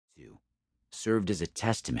II served as a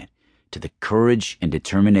testament to the courage and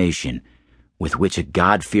determination with which a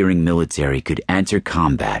God-fearing military could enter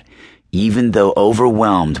combat even though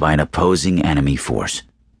overwhelmed by an opposing enemy force.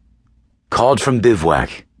 Called from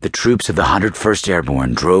bivouac, the troops of the 101st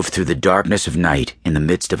Airborne drove through the darkness of night in the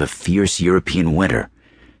midst of a fierce European winter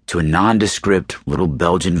to a nondescript little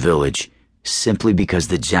Belgian village simply because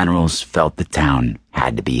the generals felt the town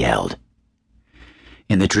had to be held.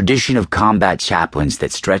 In the tradition of combat chaplains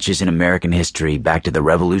that stretches in American history back to the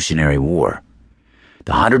Revolutionary War,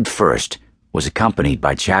 the 101st was accompanied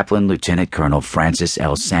by Chaplain Lieutenant Colonel Francis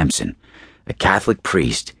L. Sampson, a Catholic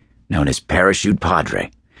priest known as Parachute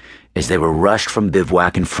Padre, as they were rushed from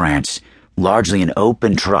bivouac in France, largely in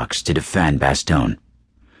open trucks to defend Bastogne.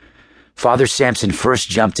 Father Sampson first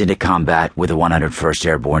jumped into combat with the 101st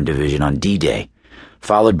Airborne Division on D-Day,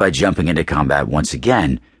 followed by jumping into combat once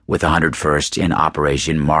again with the 101st in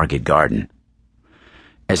Operation Market Garden.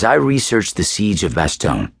 As I researched the siege of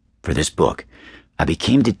Bastogne for this book, I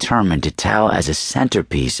became determined to tell as a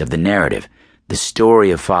centerpiece of the narrative the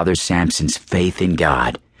story of Father Sampson's faith in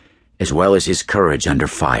God, as well as his courage under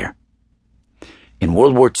fire. In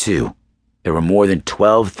World War II, there were more than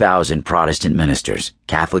 12,000 Protestant ministers,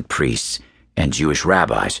 Catholic priests, and Jewish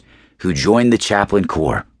rabbis who joined the chaplain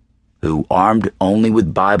corps, who, armed only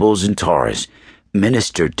with Bibles and Torahs,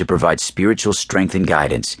 ministered to provide spiritual strength and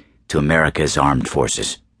guidance to America's armed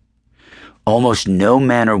forces. Almost no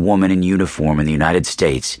man or woman in uniform in the United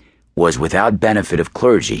States was without benefit of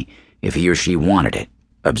clergy if he or she wanted it,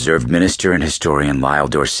 observed minister and historian Lyle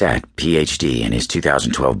Dorsett, Ph.D., in his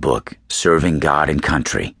 2012 book, Serving God and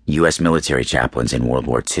Country, U.S. Military Chaplains in World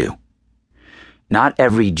War II. Not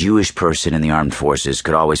every Jewish person in the armed forces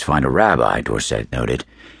could always find a rabbi, Dorsett noted,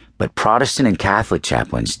 but Protestant and Catholic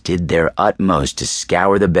chaplains did their utmost to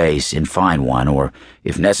scour the base and find one, or,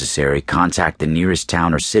 if necessary, contact the nearest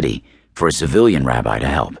town or city for a civilian rabbi to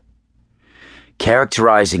help.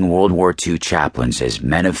 Characterizing World War II chaplains as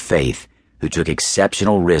men of faith who took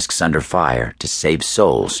exceptional risks under fire to save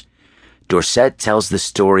souls, Dorsett tells the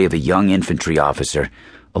story of a young infantry officer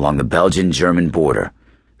along the Belgian-German border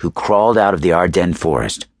who crawled out of the Ardennes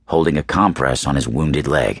forest holding a compress on his wounded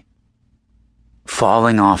leg.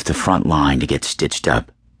 Falling off the front line to get stitched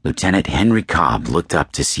up, Lieutenant Henry Cobb looked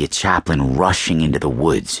up to see a chaplain rushing into the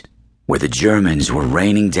woods, where the Germans were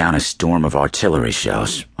raining down a storm of artillery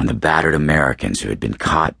shells on the battered Americans who had been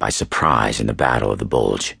caught by surprise in the Battle of the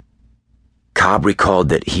Bulge. Cobb recalled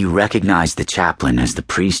that he recognized the chaplain as the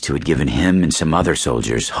priest who had given him and some other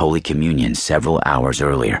soldiers Holy Communion several hours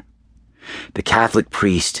earlier. The Catholic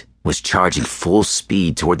priest was charging full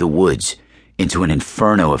speed toward the woods into an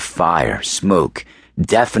inferno of fire, smoke,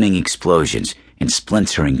 deafening explosions, and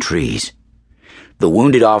splintering trees. The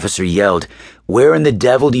wounded officer yelled, "Where in the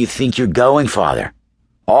devil do you think you're going, Father?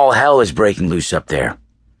 All hell is breaking loose up there."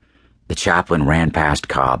 The chaplain ran past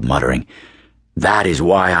Cobb, muttering, "That is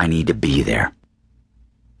why I need to be there."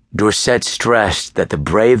 Dorsett stressed that the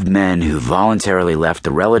brave men who voluntarily left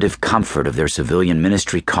the relative comfort of their civilian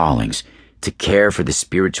ministry callings to care for the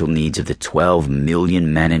spiritual needs of the 12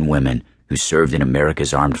 million men and women who served in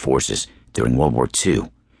America's armed forces during World War II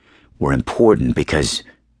were important because,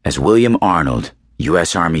 as William Arnold,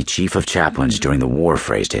 U.S. Army Chief of Chaplains during the war,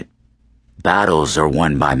 phrased it, battles are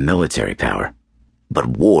won by military power, but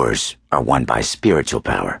wars are won by spiritual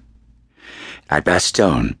power. At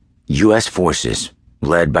Bastogne, U.S. forces,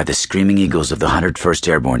 led by the Screaming Eagles of the 101st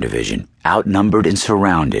Airborne Division, outnumbered and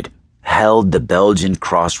surrounded, held the Belgian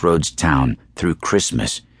crossroads town through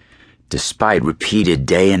Christmas, despite repeated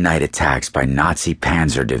day and night attacks by Nazi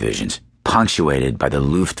panzer divisions, punctuated by the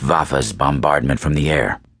Luftwaffe's bombardment from the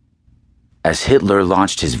air. As Hitler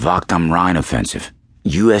launched his Wacht am Rhein offensive,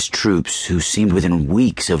 U.S. troops who seemed within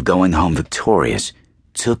weeks of going home victorious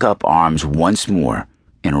took up arms once more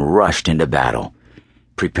and rushed into battle,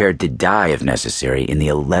 prepared to die if necessary in the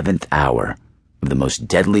 11th hour of the most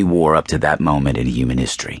deadly war up to that moment in human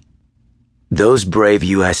history. Those brave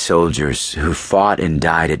U.S. soldiers who fought and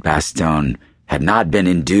died at Bastogne had not been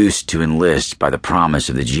induced to enlist by the promise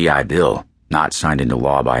of the GI Bill, not signed into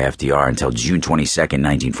law by FDR until June 22,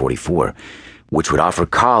 1944, which would offer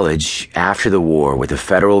college after the war with a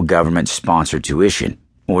federal government-sponsored tuition,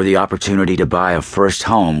 or the opportunity to buy a first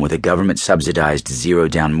home with a government-subsidized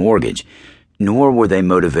zero-down mortgage, nor were they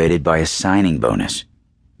motivated by a signing bonus.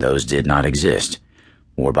 Those did not exist,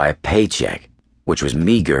 or by a paycheck, which was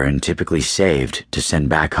meager and typically saved to send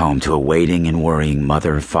back home to a waiting and worrying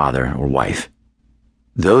mother, father, or wife.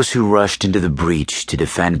 Those who rushed into the breach to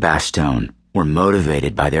defend Bastogne were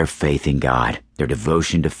motivated by their faith in God, their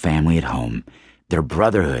devotion to family at home, their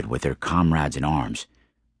brotherhood with their comrades in arms,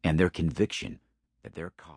 and their conviction that their cause